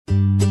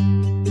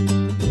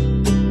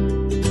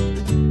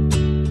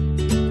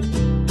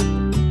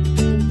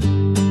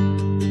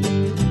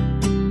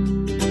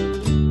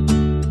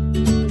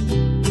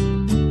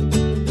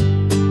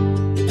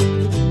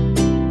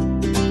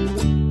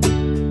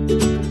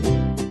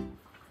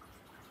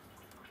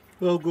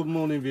Well, good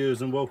morning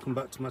viewers, and welcome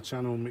back to my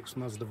channel, Mixed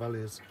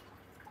Masdevallias.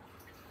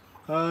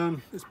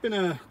 It's been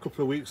a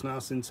couple of weeks now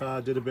since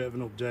I did a bit of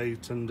an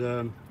update,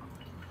 and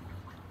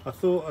I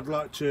thought I'd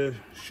like to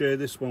share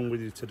this one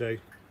with you today.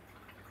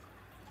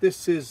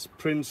 This is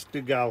Prince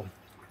de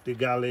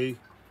Galli.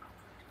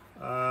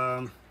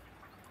 I've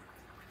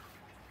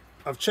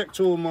checked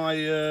all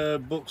my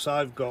books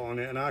I've got on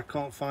it and I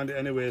can't find it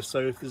anywhere, so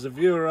if there's a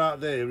viewer out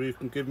there who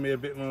can give me a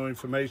bit more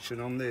information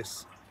on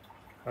this,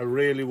 I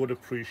really would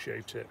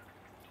appreciate it.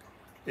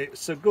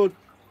 It's a good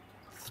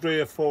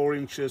 3 or 4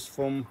 inches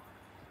from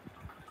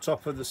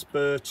top of the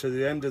spur to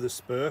the end of the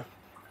spur.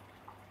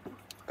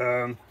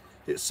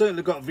 It's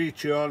certainly got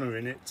Vitiana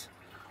in it.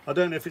 I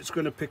don't know if it's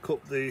going to pick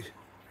up the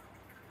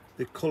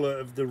colour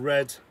of the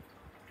red.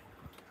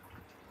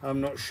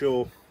 I'm not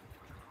sure.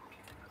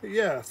 But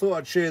yeah, I thought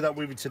I'd share that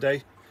with you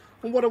today.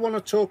 And what I want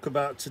to talk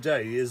about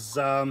today is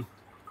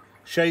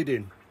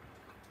shading.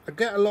 I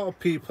get a lot of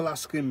people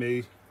asking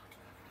me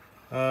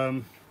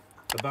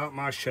about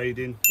my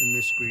shading in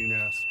this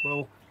greenhouse.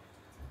 Well,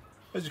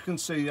 as you can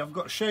see, I've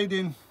got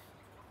shading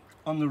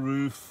on the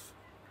roof,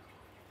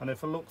 and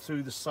if I look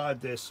through the side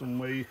there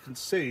somewhere, you can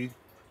see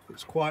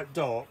it's quite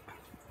dark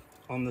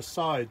on the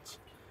sides.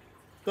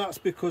 That's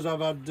because I've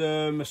had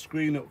my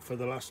screen up for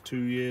the last 2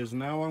 years.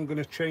 Now I'm going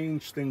to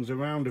change things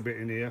around a bit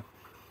in here.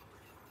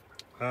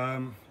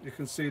 You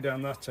can see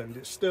down that end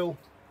it's still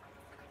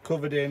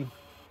covered in,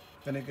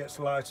 then it gets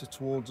lighter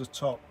towards the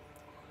top.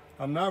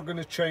 I'm now going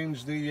to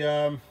change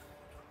the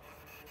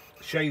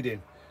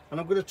shading, and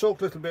I'm going to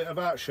talk a little bit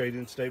about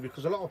shading today,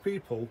 because a lot of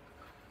people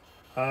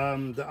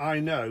that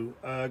I know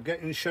are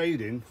getting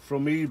shading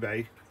from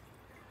eBay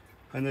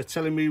and they're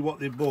telling me what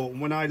they bought, and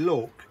when I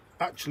look,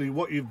 actually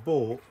what you've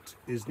bought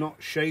is not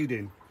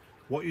shading.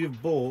 What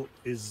you've bought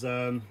is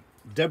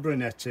debris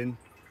netting,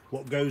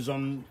 what goes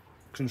on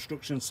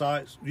construction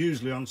sites,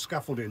 usually on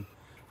scaffolding,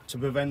 to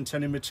prevent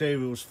any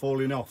materials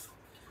falling off.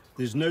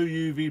 There's no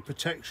UV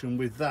protection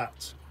with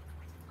that.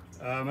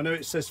 I know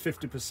it says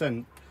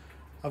 50%.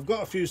 I've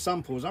got a few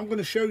samples. I'm going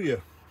to show you.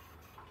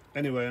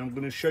 Anyway, I'm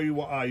going to show you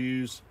what I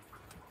use,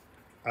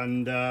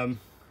 and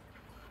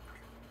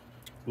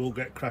we'll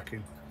get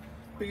cracking.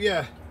 But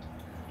yeah,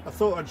 I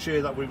thought I'd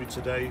share that with you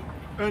today.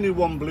 Only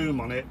one bloom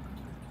on it,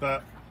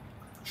 but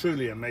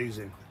truly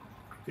amazing.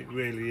 It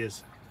really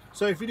is.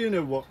 So if you do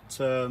know what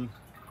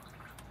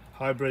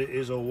hybrid it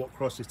is or what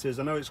cross it is,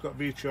 I know it's got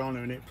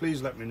Vitiana in it,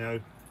 please let me know.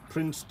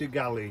 Prince de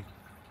Galli,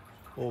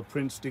 or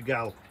Prince de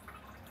Gal,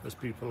 as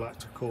people like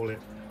to call it.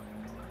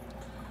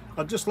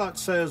 I'd just like to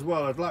say as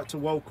well, I'd like to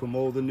welcome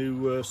all the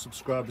new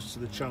subscribers to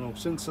the channel.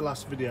 Since the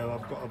last video,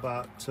 I've got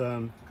about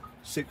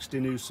 60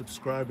 new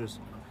subscribers.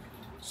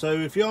 So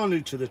if you are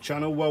new to the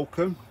channel,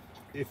 welcome.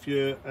 If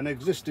you're an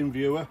existing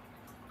viewer,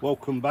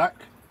 welcome back.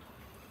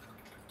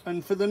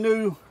 And for the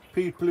new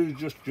people who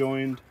just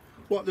joined,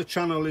 what the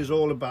channel is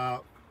all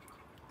about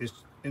is,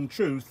 in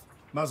truth,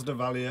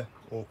 Masdevallia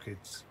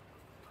orchids.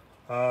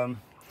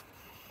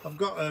 I've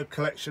got a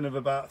collection of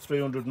about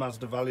 300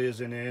 Masdevallias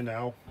in here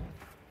now.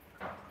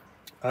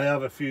 I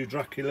have a few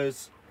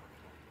Draculas,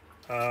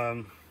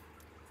 a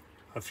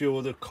few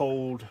other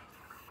cold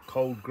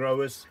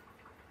growers.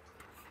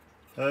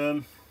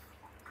 Yeah,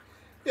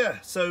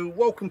 so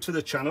welcome to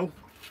the channel.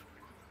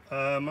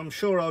 I'm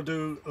sure I'll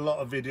do a lot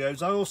of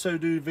videos. I also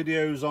do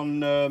videos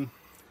on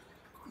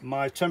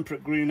my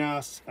temperate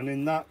greenhouse, and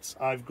in that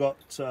I've got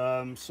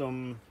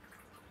some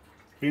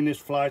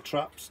Venus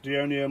flytraps,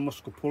 Dionia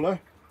muscipula.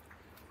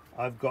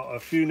 I've got a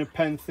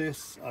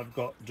Funipenthes, I've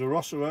got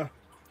Drosera,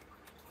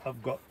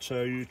 I've got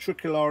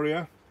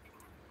Utricularia,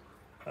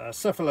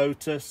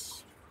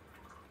 Cephalotus,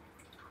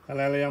 and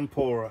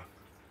Eliampora.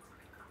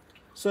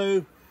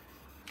 So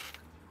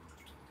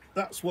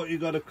that's what you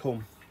got to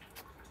come.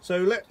 So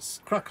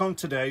let's crack on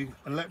today,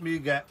 and let me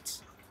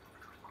get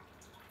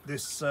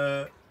this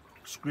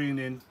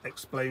screening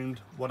explained,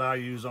 what I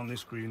use on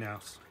this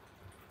greenhouse.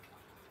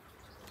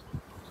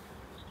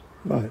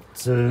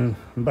 Right, I'm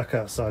back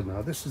outside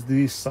now. This is the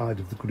east side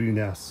of the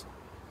greenhouse.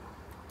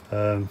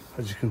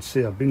 As you can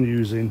see, I've been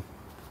using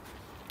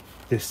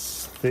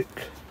this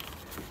thick,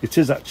 it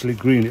is actually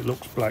green, it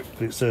looks black,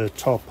 but it's a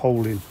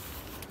tarpaulin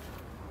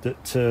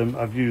that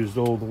I've used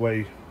all the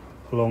way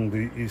along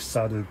the east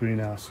side of the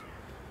greenhouse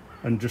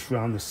and just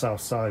round the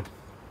south side.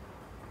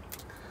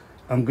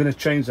 I'm going to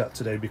change that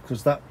today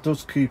because that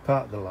does keep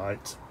out the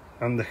light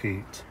and the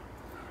heat,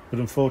 but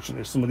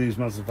unfortunately some of these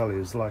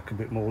Masdevallias like a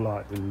bit more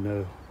light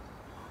than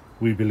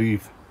we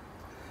believe.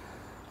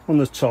 On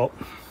the top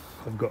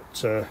I've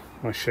got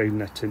my shade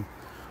netting.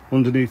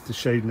 Underneath the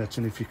shade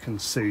netting, if you can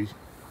see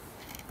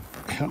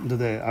under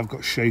there, I've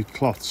got shade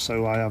cloth,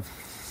 so I have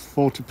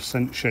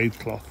 40% shade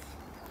cloth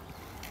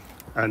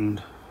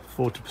and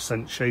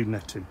 40% shade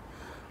netting.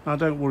 Now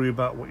don't worry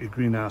about what your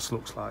greenhouse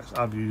looks like.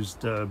 I've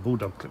used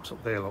bulldog clips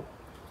up there. Look,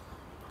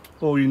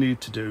 all you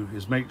need to do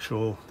is make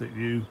sure that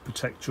you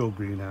protect your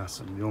greenhouse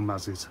and your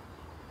mazzies,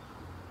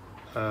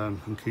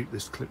 and keep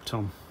this clipped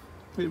on.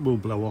 It will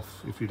blow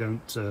off if you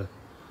don't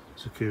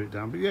secure it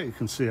down, but yeah, you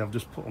can see I've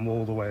just put them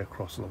all the way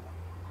across. Look,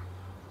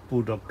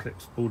 bulldog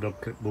clips, bulldog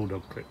clip,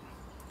 bulldog clip.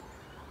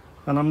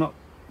 And I'm not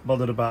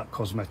bothered about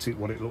cosmetic,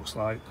 what it looks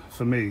like.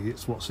 For me,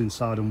 it's what's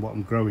inside and what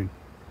I'm growing.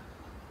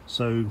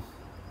 So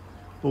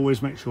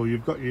always make sure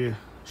you've got your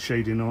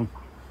shading on.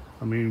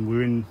 I mean,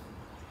 we're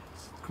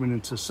coming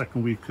into the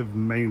second week of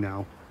May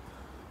now,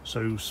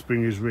 so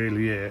spring is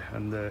really here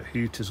and the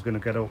heat is going to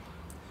get up.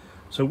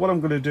 So what I'm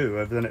going to do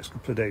over the next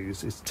couple of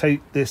days is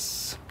take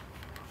this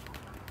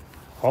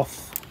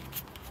off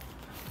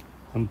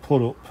and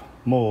put up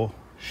more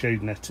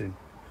shade netting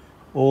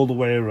all the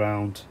way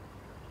around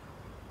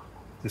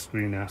this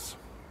greenhouse.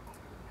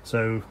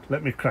 So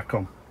let me crack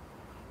on.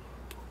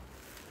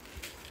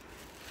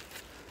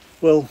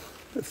 Well,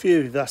 a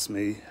few have asked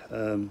me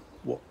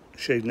what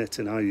shade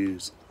netting I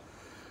use.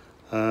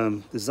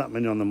 There's that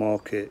many on the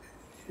market.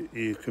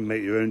 You can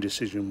make your own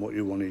decision what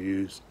you want to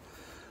use.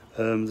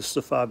 The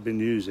stuff I've been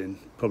using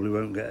probably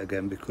won't get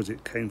again because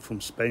it came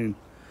from Spain,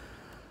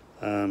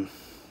 in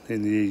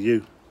the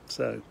EU.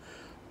 So,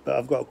 but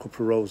I've got a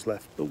couple of rolls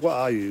left. But what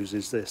I use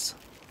is this.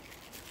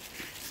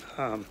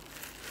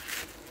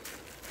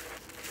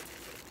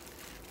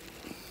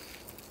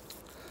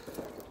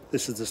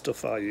 This is the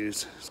stuff I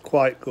use. It's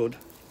quite good.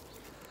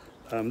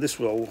 This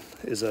roll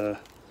is a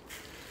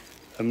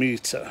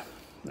metre.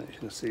 You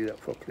can see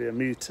that properly. A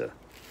metre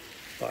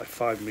by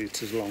 5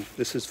 metres long.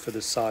 This is for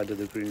the side of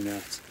the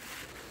greenhouse.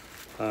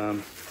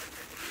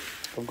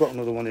 I've got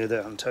another one here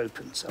that I'm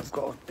open, so I've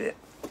got a bit.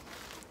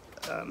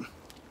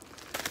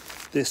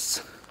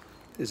 This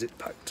is it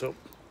packed up.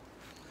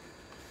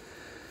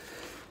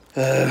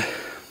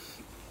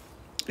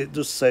 It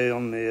does say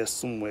on there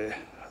somewhere,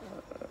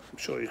 I'm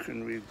sure you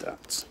can read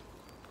that.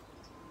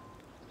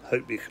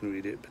 Hope you can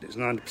read it, but it's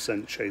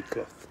 90% shade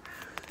cloth.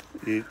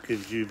 It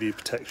gives UV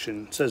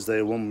protection. It says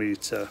there 1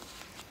 metre,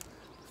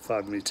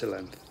 5 metre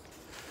length,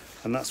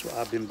 and that's what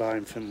I've been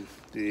buying from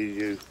the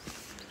EU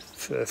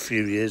for a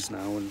few years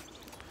now, and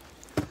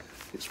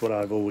it's what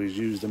I've always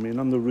used. I mean,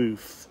 on the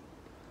roof,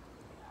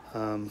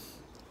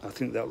 I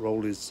think that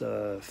roll is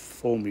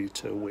 4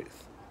 metre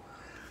width,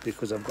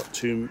 because I've got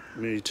 2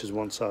 metres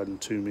one side and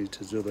 2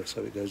 metres the other,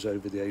 so it goes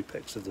over the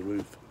apex of the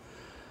roof.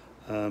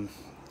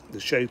 The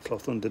shade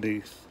cloth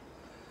underneath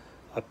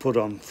I put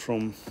on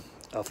from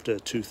after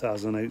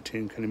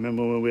 2018. Can you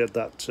remember when we had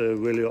that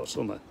really hot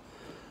summer?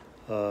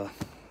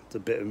 The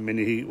bit of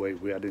mini heat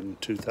wave we had in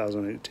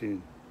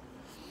 2018.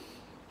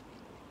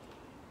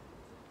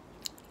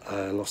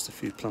 I lost a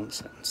few plants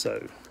then,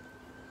 so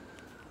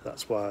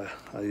that's why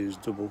I use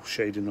double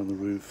shading on the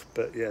roof.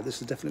 But yeah,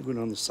 this is definitely good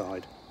on the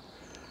side.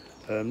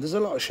 There's a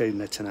lot of shade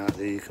netting out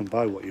there. You can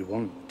buy what you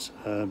want.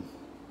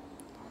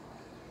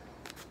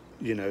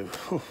 You know,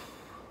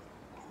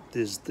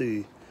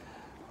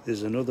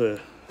 there's another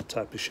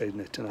type of shade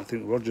netting. I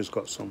think Roger's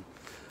got some.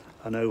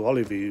 I know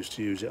Oliver used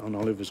to use it on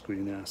Oliver's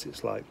greenhouse.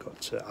 It's like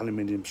got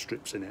aluminium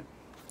strips in it.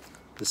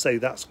 They say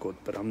that's good,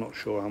 but I'm not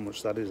sure how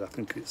much that is. I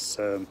think it's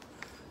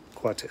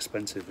quite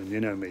expensive, and you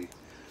know me,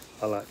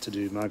 I like to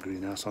do my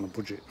greenhouse on a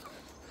budget.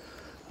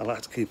 I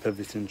like to keep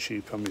everything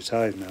cheap. I'm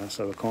retired now,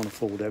 so I can't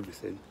afford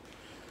everything.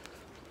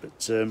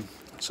 But so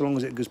long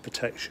as it gives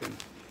protection,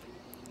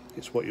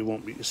 it's what you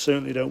want. But you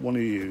certainly don't want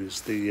to use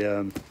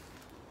the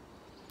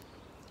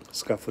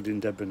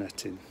scaffolding debris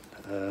netting.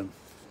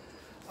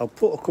 I'll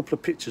put a couple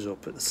of pictures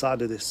up at the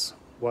side of this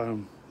while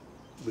I'm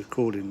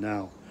recording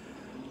now.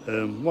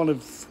 One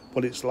of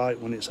what it's like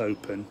when it's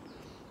open,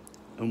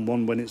 and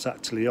one when it's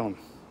actually on.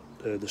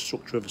 The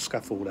structure of a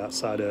scaffold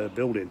outside a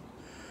building.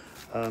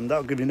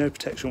 That'll give you no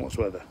protection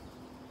whatsoever.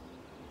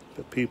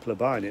 But people are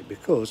buying it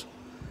because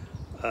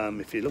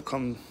if you look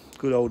on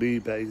good old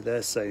eBay,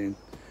 they're saying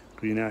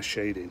greenhouse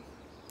shading.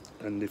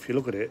 And if you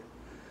look at it,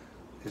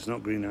 it's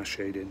not greenhouse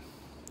shading,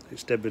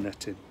 it's debris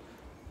netting.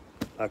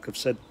 Like I've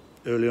said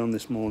early on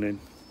this morning,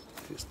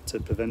 it's to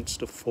prevent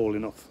stuff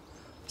falling off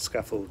the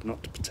scaffold,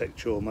 not to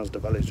protect your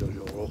Masdevallias or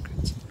your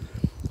orchids.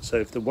 So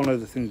if one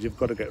of the things you've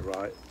got to get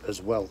right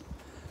as well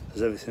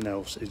as everything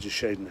else is your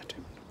shade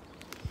netting.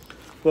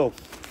 Well,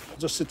 I'm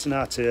just sitting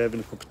out here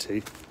having a cup of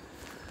tea.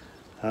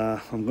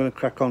 I'm going to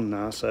crack on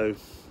now, so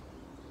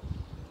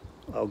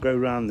I'll go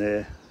around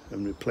there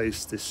and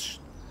replace the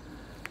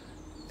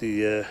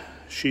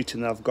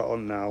sheeting that I've got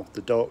on now,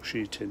 the dark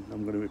sheeting.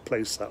 I'm going to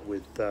replace that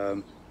with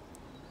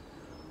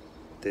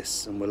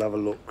this, and we'll have a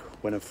look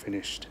when I've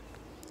finished.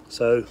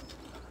 So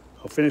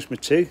I'll finish my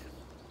tea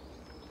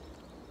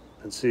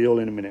and see you all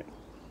in a minute.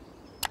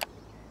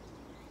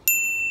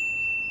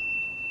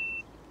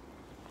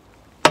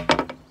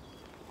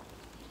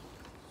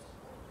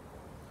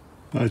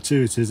 Right,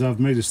 here it is. I've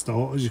made a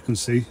start, as you can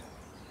see.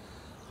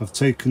 I've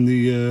taken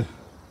the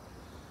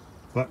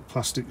black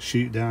plastic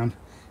sheet down.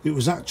 It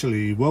was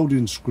actually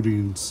welding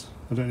screens.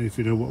 I don't know if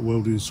you know what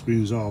welding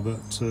screens are,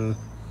 but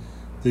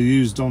they're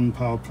used on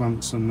power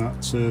plants and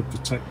that to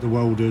protect the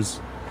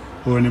welders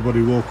or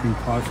anybody walking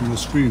by from the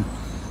screen.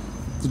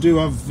 They do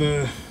have,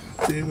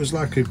 it was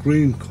like a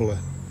green colour.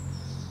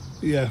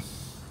 Yeah,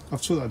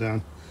 I've took that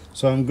down.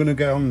 So I'm going to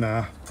get on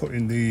now,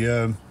 putting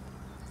the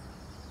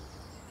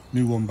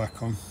new one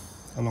back on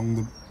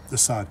along the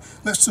side.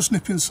 Let's just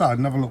nip inside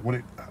and have a look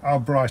how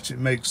bright it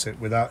makes it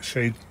without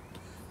shade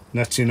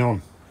netting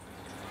on.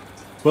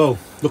 Well,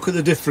 look at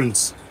the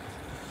difference.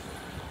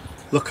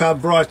 Look how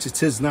bright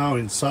it is now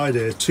inside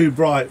here. Too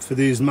bright for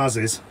these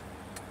mazzies.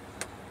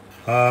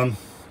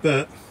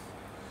 But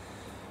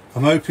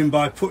I'm hoping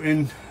by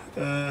putting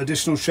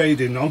additional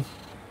shading on,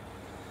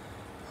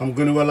 I'm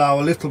going to allow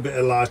a little bit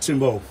of lighting.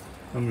 Well,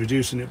 I'm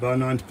reducing it by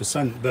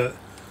 90%, but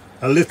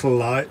a little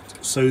light,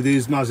 so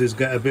these mazzies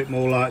get a bit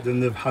more light than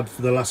they've had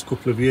for the last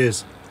couple of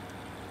years.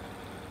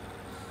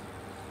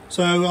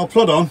 So I'll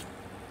plod on,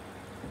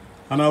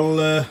 and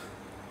I'll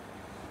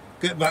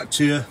get back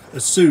to you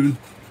as soon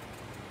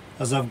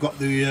as I've got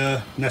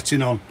the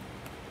netting on.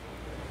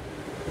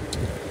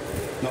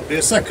 Not be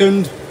a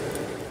second.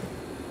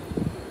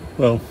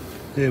 Well,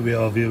 here we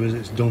are, viewers,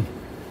 it's done.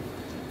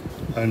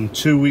 And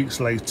 2 weeks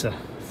later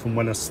from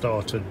when I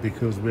started,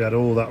 because we had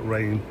all that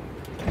rain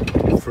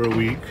for a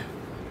week.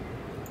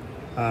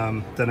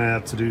 Then I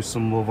had to do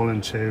some more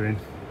volunteering.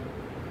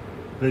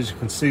 But as you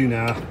can see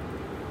now,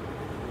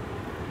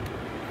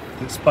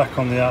 it's back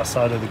on the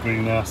outside of the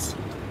greenhouse.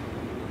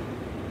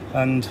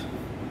 And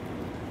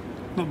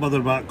not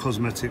bothered about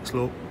cosmetics,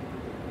 look.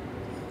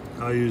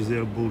 I use the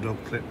old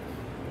bulldog clip.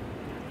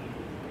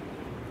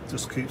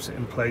 Just keeps it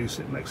in place.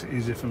 It makes it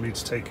easier for me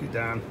to take it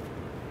down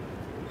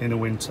in the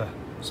winter.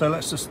 So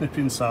let's just snip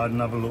inside and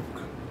have a look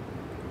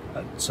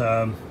at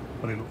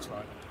what it looks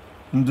like.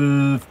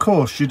 And of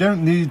course, you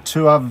don't need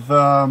to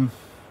have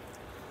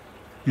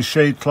your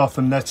shade cloth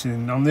and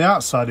netting on the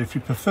outside. If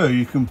you prefer,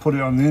 you can put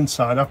it on the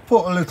inside. I've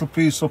put a little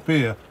piece up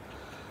here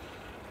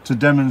to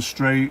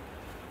demonstrate,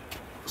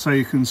 so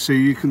you can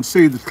see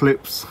the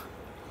clips.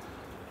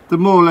 They're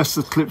more or less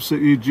the clips that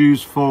you'd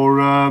use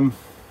for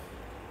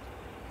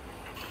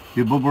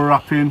your bubble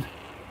wrapping.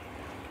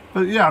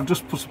 But yeah, I've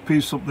just put a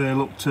piece up there,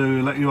 look,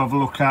 to let you have a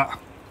look at.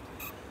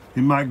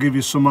 It might give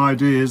you some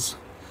ideas.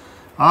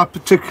 I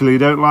particularly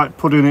don't like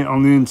putting it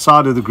on the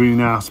inside of the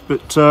greenhouse,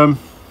 but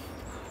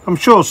I'm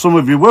sure some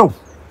of you will,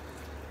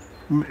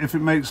 if it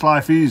makes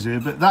life easier.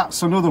 But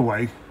that's another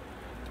way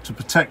to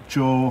protect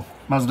your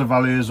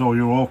Masdevallias or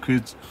your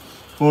orchids,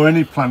 or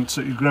any plants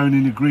that you've grown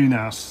in your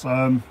greenhouse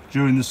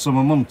during the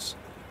summer months.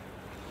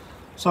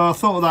 So I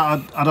thought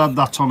that I'd add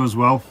that on as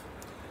well,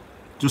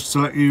 just to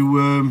let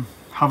you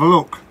have a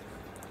look.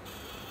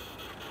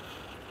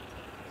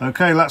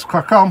 Okay, let's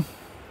crack on.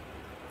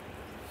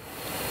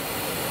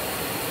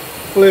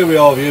 Well, here we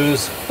are,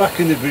 viewers, back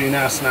in the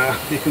greenhouse now.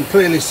 You can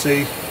clearly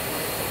see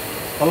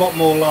a lot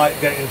more light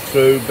getting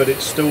through, but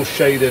it's still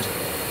shaded.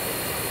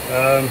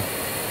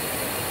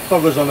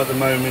 Fogger's on at the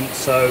moment,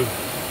 so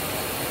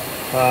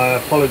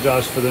I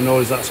apologise for the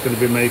noise that's going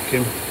to be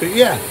making. But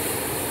yeah,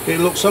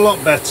 it looks a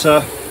lot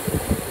better,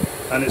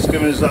 and it's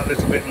giving us that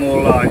little bit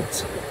more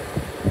light.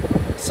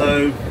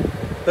 So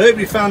I hope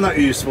you found that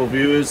useful,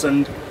 viewers,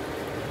 and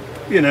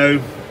you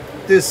know,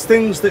 there's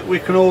things that we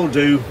can all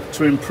do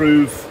to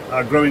improve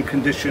our growing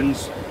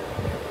conditions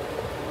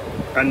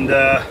and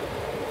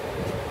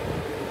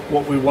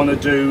what we want to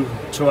do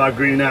to our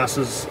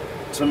greenhouses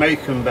to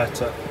make them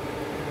better.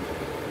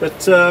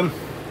 But I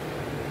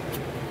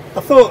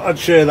thought I'd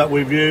share that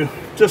with you.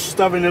 Just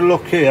having a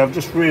look here, I've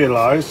just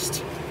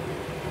realised,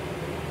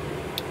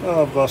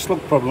 oh, I've got a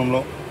slug problem,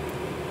 look.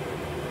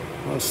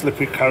 Oh,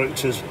 slippery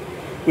characters.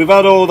 We've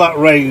had all that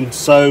rain,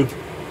 so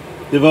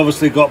they've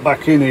obviously got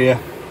back in here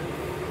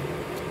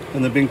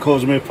and they've been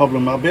causing me a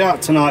problem. I'll be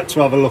out tonight to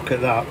have a look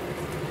at that.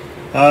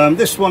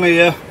 This one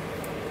here,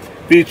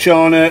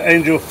 Beachana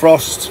Angel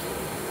Frost,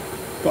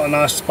 got a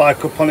nice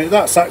spike up on it.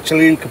 That's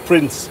actually Inca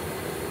Prince.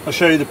 I'll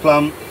show you the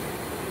plant.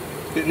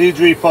 It needs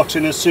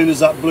repotting as soon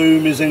as that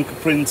bloom is Inca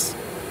Prince,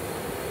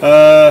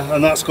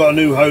 and that's got a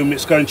new home.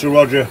 It's going to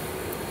Roger.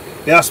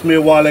 He asked me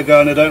a while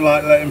ago, and I don't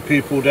like letting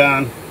people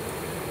down.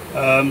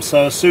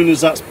 So as soon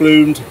as that's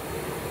bloomed,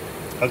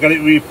 I'll get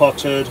it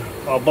repotted,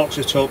 I'll box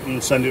it up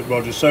and send it to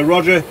Roger. So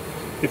Roger,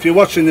 if you're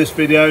watching this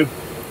video,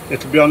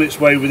 it'll be on its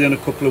way within a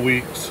couple of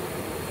weeks.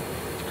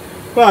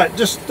 Right,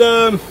 just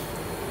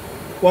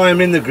while I'm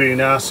in the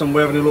greenhouse and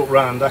we're having a look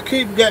round, I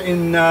keep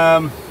getting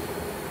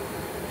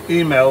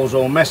emails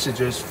or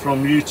messages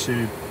from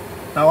YouTube.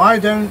 Now, I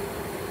don't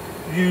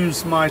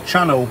use my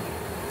channel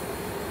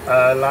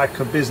like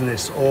a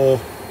business or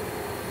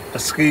a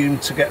scheme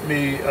to get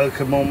me a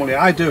little more money.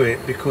 I do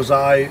it because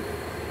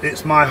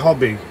it's my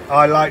hobby.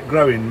 I like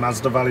growing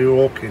Masdevallia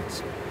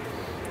orchids,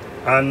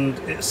 and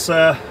it's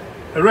a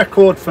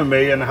record for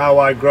me and how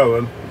I grow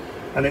them,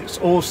 and it's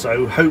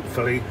also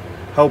hopefully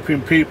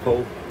helping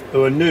people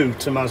who are new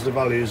to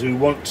Masdevallias, who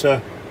want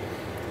to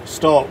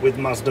start with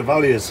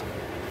Masdevallias.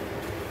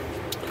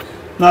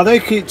 Now, they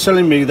keep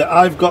telling me that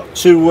I've got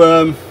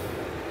to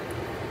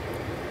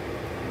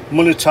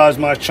monetize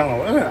my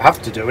channel. I don't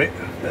have to do it,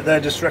 but they're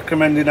just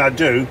recommending I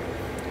do.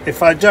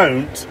 If I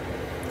don't,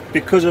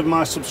 because of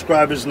my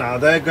subscribers now,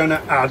 they're going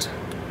to add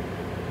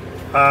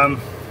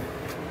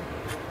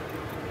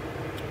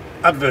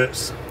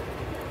adverts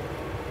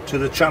to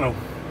the channel.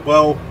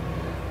 Well,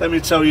 let me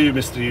tell you,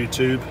 Mr.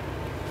 YouTube,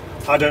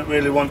 I don't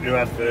really want your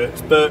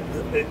adverts, but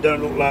it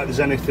don't look like there's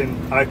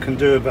anything I can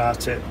do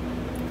about it.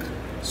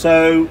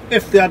 So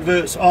if the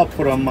adverts are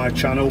put on my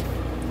channel,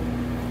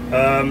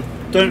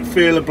 don't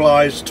feel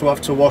obliged to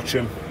have to watch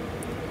them.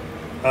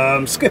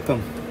 Skip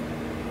them.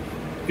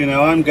 You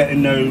know, I'm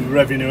getting no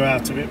revenue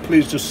out of it.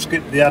 Please just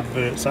skip the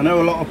adverts. I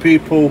know a lot of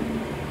people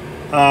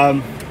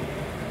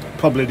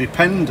probably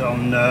depend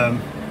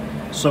on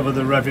some of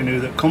the revenue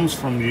that comes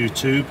from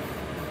YouTube,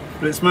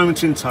 but at this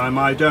moment in time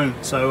I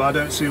don't, so I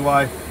don't see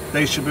why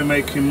they should be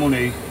making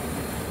money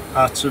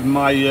out of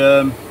my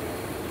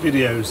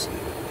videos.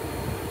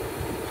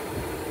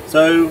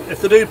 So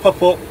if they do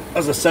pop up,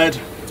 as I said,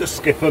 just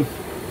skip them,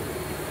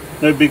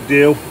 no big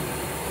deal.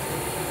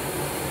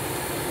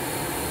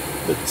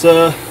 But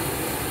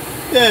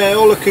yeah,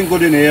 all looking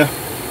good in here,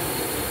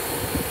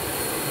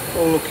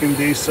 all looking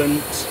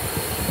decent.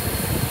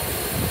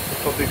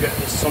 Probably get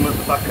the sun at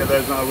the back of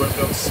those and I won't be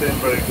able to see them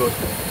very good.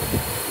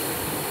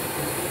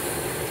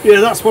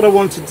 Yeah, that's what I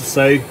wanted to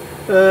say.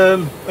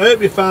 I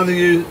hope you found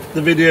the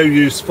video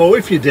useful.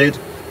 If you did,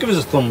 give us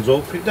a thumbs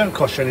up. It don't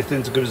cost you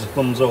anything to give us a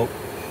thumbs up.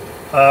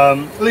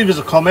 Leave us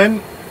a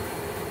comment,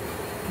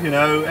 you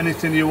know,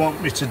 anything you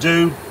want me to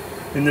do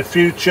in the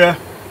future,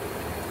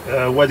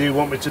 whether you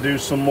want me to do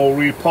some more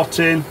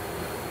repotting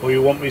or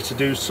you want me to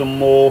do some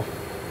more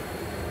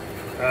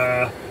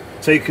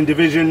taking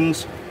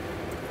divisions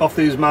off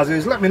these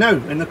mazzies. Let me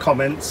know in the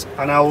comments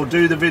and I will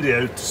do the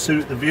video to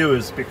suit the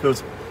viewers,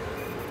 because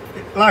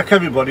like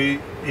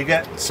everybody, you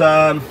get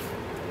struck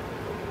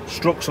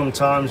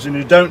sometimes and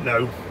you don't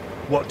know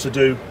what to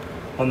do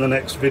on the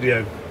next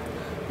video.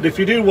 But if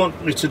you do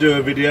want me to do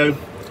a video,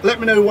 let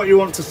me know what you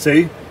want to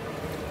see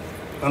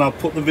and I'll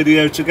put the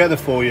video together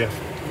for you.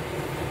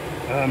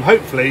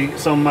 Hopefully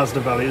it's on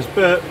Masdevallias,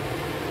 but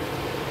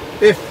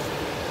if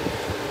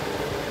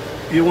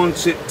you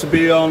want it to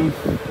be on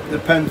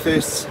the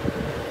Penthis,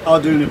 I'll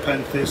do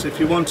Nepenthes. If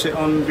you want it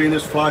on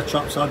Venus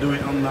flytraps, I'll do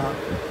it on that.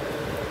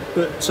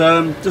 But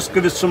just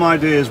give us some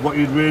ideas what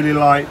you'd really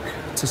like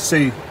to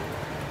see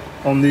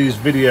on these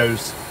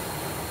videos.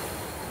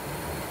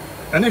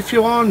 And if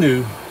you are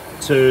new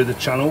to the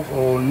channel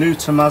or new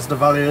to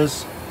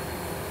Masdevallias,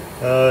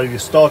 you're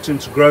starting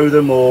to grow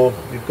them or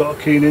you've got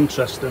a keen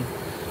interest in them,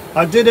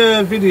 I did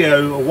a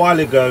video a while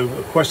ago,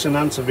 a question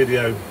and answer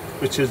video,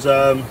 which has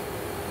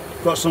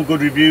got some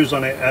good reviews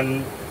on it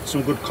and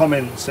some good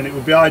comments, and it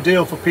would be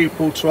ideal for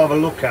people to have a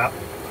look at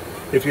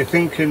if you're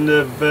thinking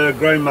of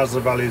growing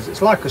Masdevallias.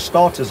 It's like a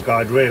starter's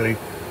guide really.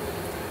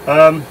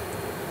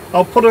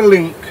 I'll put a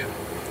link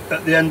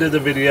at the end of the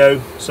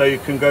video so you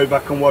can go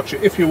back and watch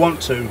it if you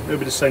want to.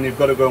 Nobody's saying you've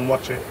got to go and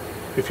watch it.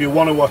 If you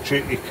want to watch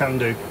it, you can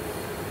do.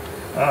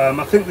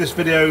 I think this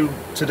video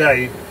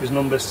today is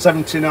number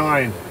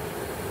 79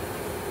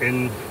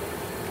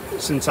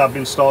 since I've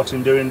been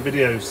starting doing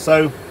videos.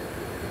 So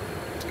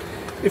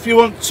if you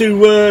want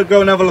to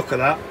go and have a look at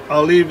that,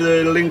 I'll leave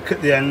the link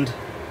at the end,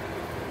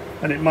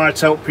 and it might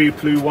help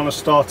people who want to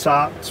start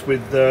out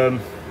with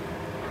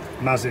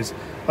mazzies.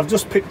 I've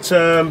just picked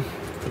the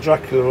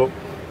Dracula up.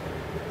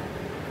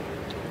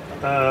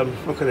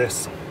 Look at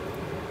this.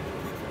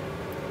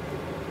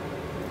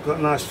 Got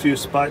a nice few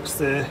spikes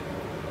there.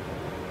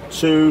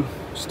 Two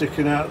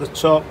sticking out the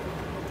top.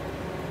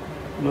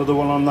 Another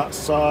one on that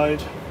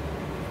side.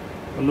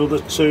 Another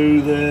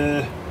two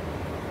there.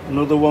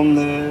 Another one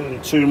there,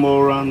 and two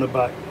more around the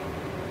back.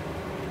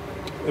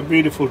 A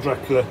beautiful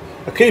Dracula.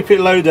 I keep it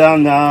low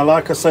down now.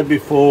 Like I said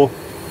before,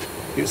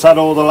 it's had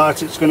all the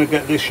light it's going to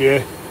get this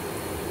year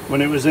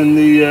when it was in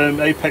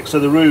the apex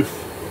of the roof,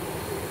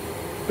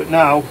 but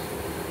now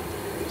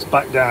it's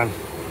back down.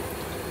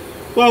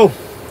 Well,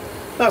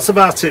 that's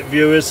about it,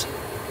 viewers.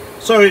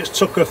 Sorry it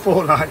took a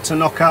fortnight to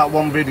knock out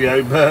one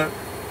video, but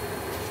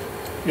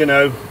you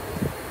know,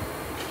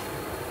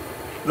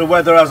 the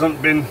weather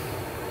hasn't been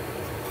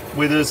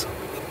with us.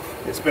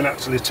 It's been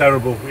actually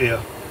terrible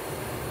here.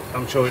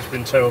 I'm sure it's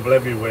been terrible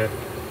everywhere.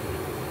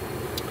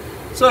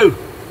 So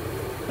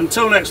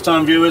until next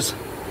time, viewers,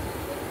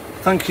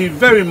 thank you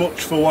very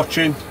much for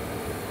watching.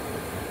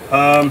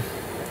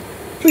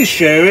 Please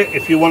share it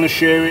if you want to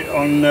share it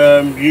on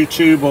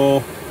YouTube,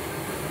 or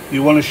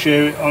you want to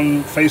share it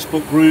on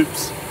Facebook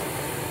groups.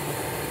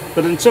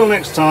 But until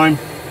next time,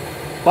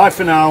 bye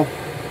for now.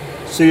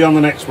 See you on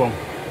the next one.